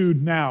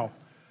aptitude now.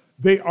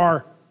 They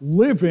are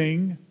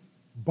living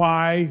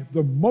by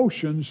the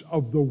motions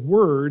of the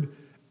Word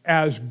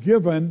as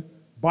given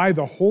by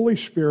the Holy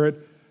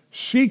Spirit,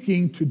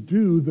 seeking to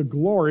do the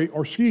glory,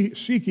 or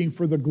seeking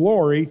for the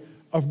glory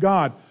of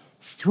God.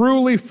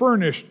 Throughly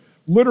furnished,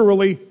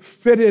 literally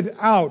fitted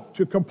out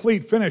to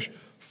complete, finish.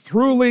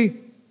 Throughly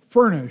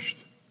furnished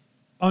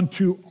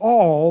unto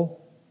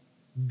all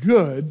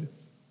good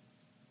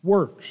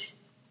works.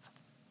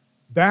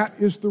 That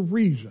is the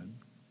reason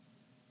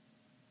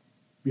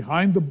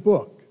behind the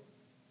book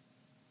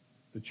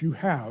that you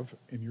have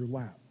in your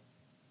lap.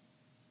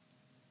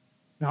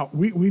 Now,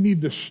 we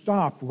need to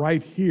stop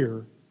right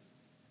here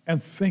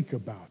and think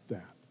about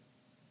that.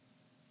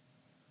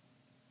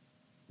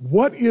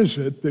 What is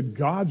it that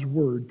God's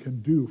Word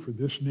can do for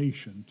this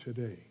nation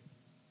today?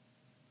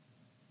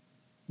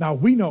 Now,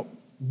 we know,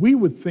 we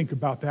would think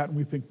about that and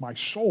we think, my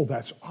soul,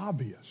 that's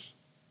obvious.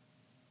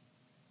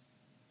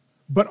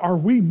 But are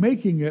we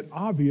making it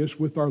obvious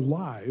with our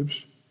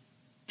lives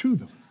to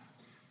them?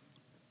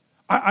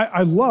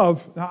 I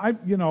love,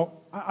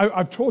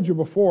 I've told you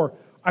before,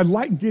 I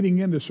like getting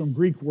into some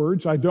Greek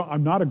words.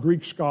 I'm not a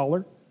Greek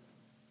scholar.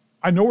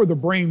 I know where the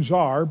brains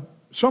are.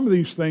 Some of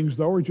these things,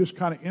 though, are just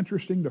kind of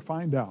interesting to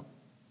find out.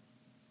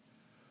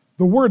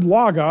 The word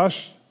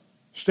logos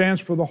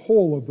stands for the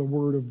whole of the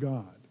Word of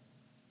God.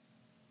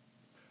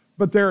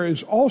 But there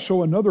is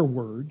also another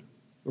word,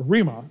 the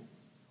rhema,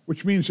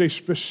 which means a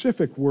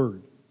specific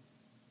word.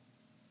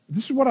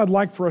 This is what I'd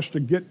like for us to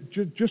get,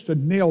 just to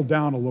nail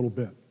down a little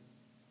bit.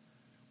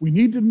 We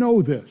need to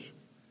know this.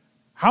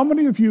 How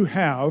many of you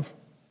have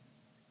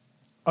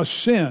a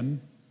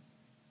sin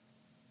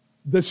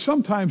that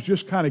sometimes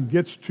just kind of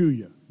gets to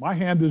you? My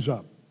hand is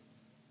up.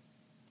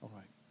 All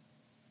right.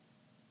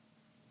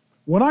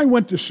 When I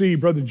went to see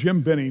Brother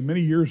Jim Benny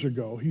many years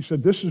ago, he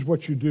said, this is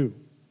what you do.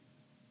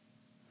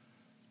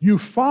 You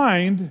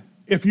find,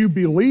 if you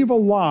believe a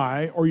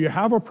lie or you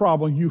have a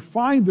problem, you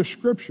find the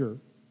scripture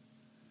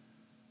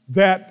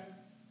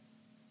that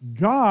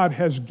God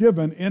has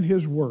given in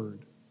His Word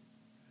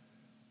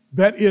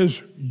that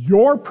is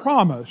your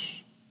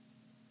promise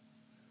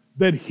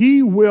that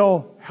He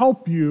will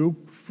help you,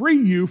 free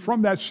you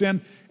from that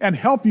sin, and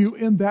help you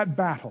in that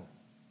battle.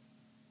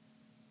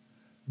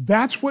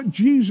 That's what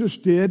Jesus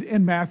did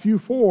in Matthew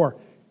 4.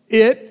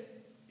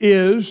 It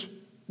is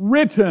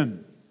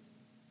written.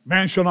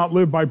 Man shall not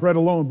live by bread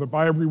alone, but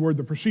by every word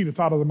that proceedeth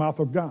out of the mouth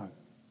of God.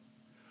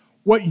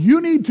 What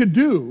you need to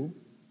do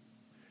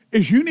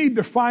is you need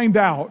to find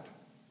out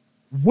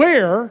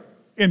where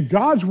in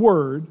God's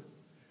Word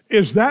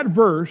is that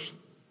verse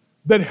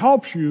that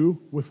helps you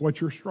with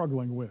what you're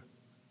struggling with.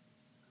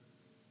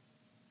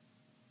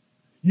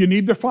 You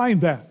need to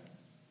find that.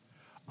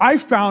 I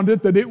found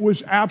that it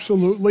was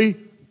absolutely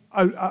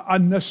a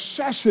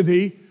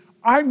necessity.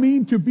 I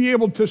mean, to be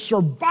able to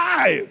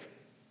survive,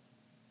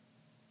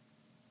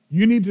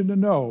 you needed to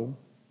know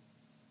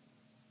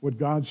what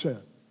God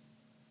said.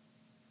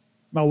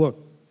 Now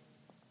look,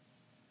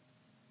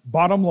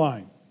 bottom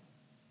line,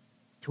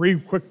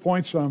 3 quick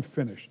points and I'm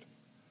finished.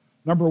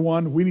 Number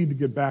 1, we need to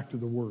get back to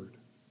the Word.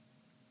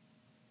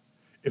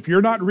 If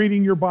you're not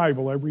reading your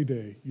Bible every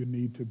day, you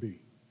need to be.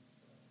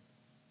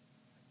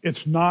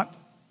 It's not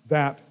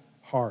that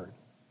hard.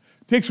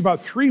 It takes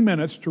about 3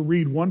 minutes to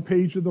read 1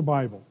 page of the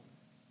Bible.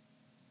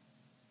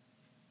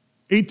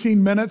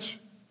 18 minutes,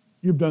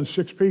 you've done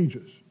 6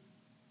 pages.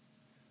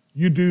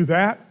 You do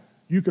that,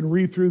 you can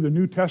read through the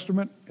New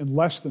Testament in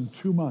less than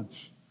 2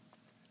 months.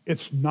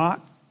 It's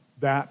not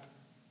that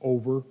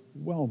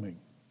overwhelming.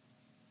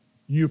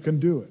 You can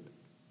do it.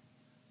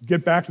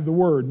 Get back to the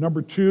Word.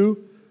 Number 2,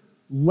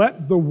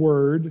 let the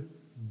Word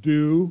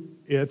do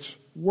its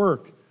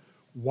work.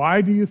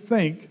 Why do you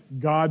think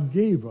God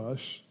gave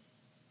us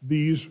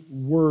these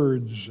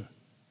words?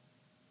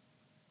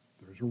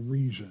 There's a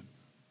reason.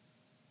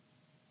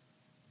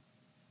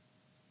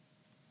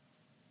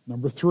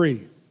 Number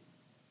 3,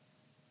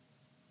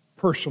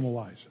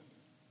 personalize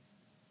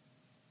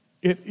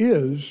it. It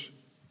is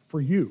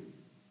for you.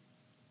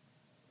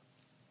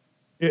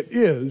 It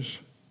is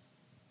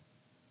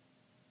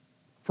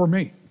for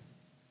me.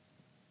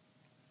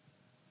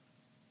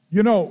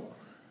 You know,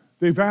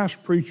 they've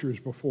asked preachers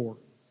before,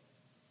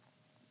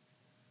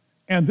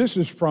 and this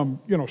is from,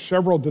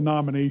 several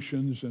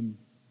denominations and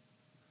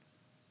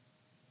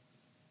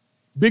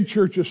big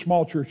churches,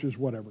 small churches,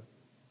 whatever.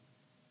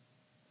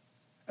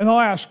 And they'll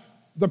ask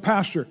the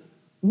pastor,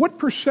 what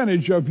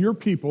percentage of your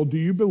people do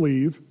you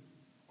believe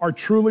are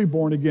truly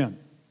born again?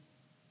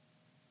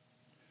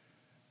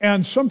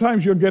 And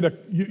sometimes you'll get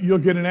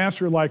an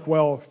answer like,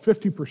 well,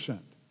 50%.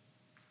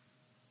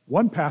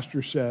 One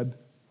pastor said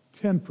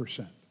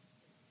 10%.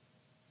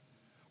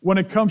 When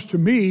it comes to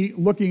me,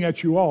 looking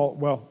at you all,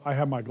 well, I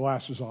have my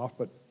glasses off,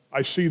 but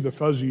I see the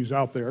fuzzies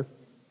out there.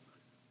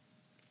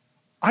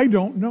 I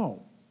don't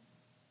know.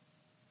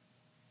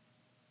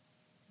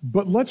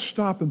 But let's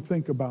stop and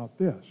think about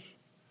this.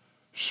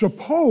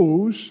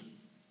 Suppose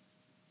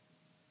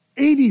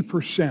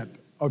 80%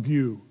 of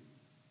you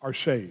are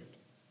saved.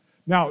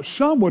 Now,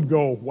 some would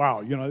go,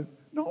 wow,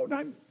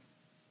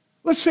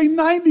 let's say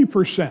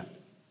 90%.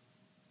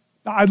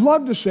 Now, I'd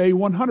love to say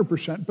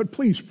 100%, but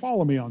please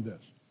follow me on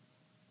this.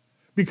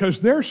 Because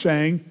they're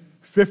saying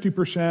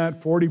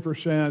 50%, 40%,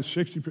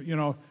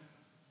 60%,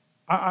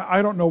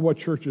 I don't know what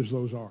churches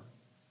those are.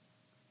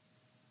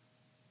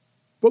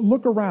 But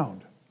look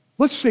around.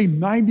 Let's say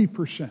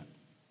 90%.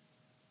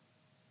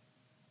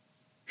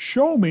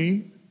 Show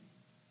me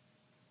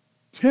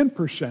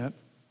 10%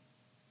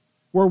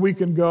 where we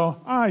can go,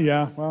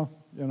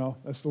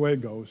 that's the way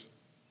it goes.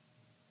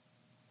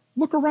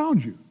 Look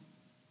around you.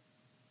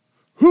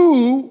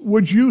 Who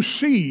would you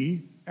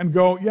see and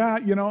go,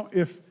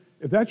 if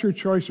that's your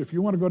choice, if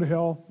you want to go to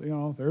hell,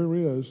 there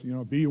it is,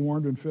 be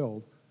warned and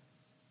filled.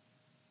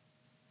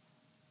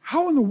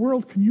 How in the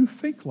world can you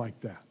think like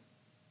that?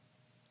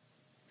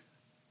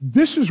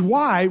 This is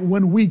why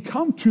when we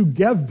come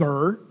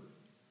together,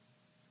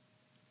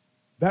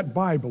 that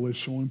Bible is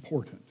so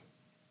important.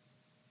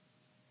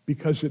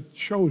 Because it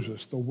shows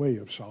us the way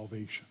of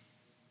salvation.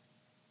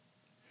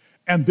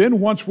 And then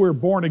once we're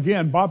born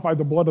again, bought by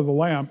the blood of the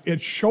Lamb,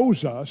 it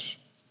shows us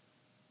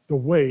the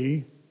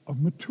way of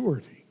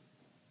maturity.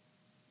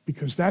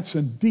 Because that's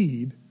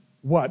indeed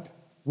what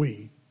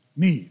we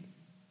need.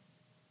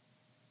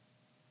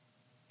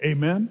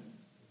 Amen?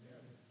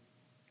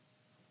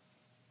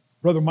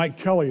 Brother Mike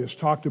Kelly has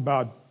talked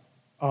about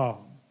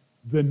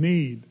the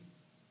need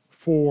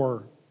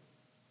for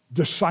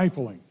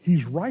discipling.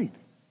 He's right.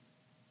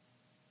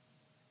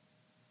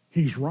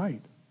 He's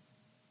right.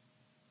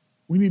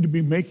 We need to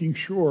be making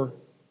sure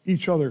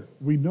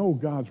we know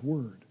God's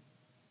Word.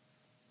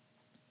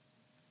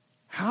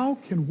 How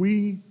can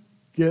we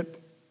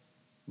get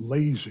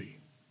lazy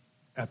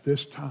at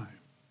this time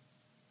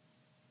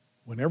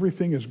when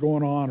everything is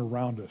going on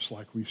around us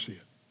like we see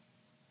it?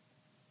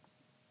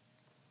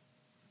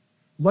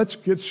 Let's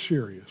get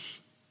serious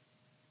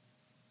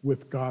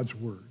with God's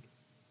Word.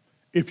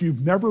 If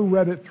you've never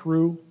read it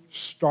through,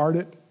 start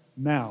it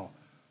now.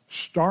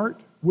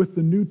 Start with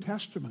the New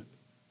Testament.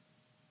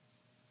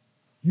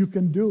 You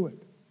can do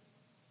it.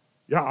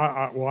 Yeah,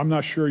 I'm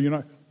not sure.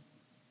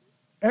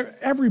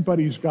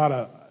 Everybody's got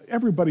a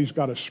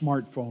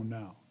smartphone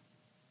now.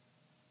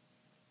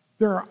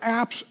 There are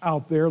apps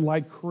out there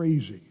like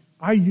crazy.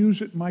 I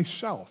use it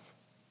myself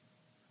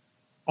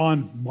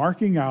on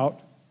marking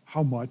out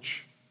how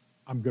much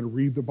I'm going to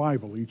read the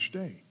Bible each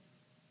day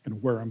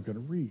and where I'm going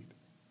to read.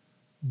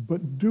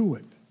 But do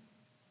it.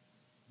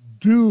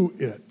 Do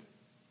it.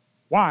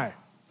 Why?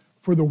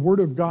 For the Word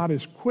of God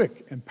is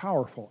quick and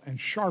powerful and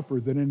sharper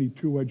than any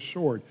two-edged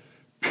sword,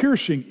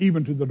 piercing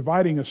even to the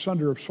dividing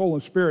asunder of soul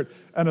and spirit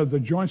and of the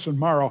joints and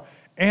marrow,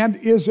 and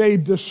is a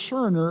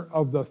discerner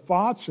of the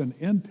thoughts and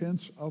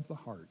intents of the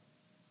heart.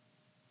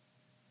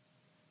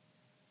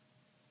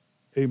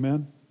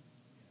 Amen.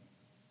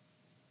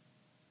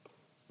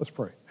 Let's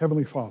pray.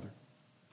 Heavenly Father,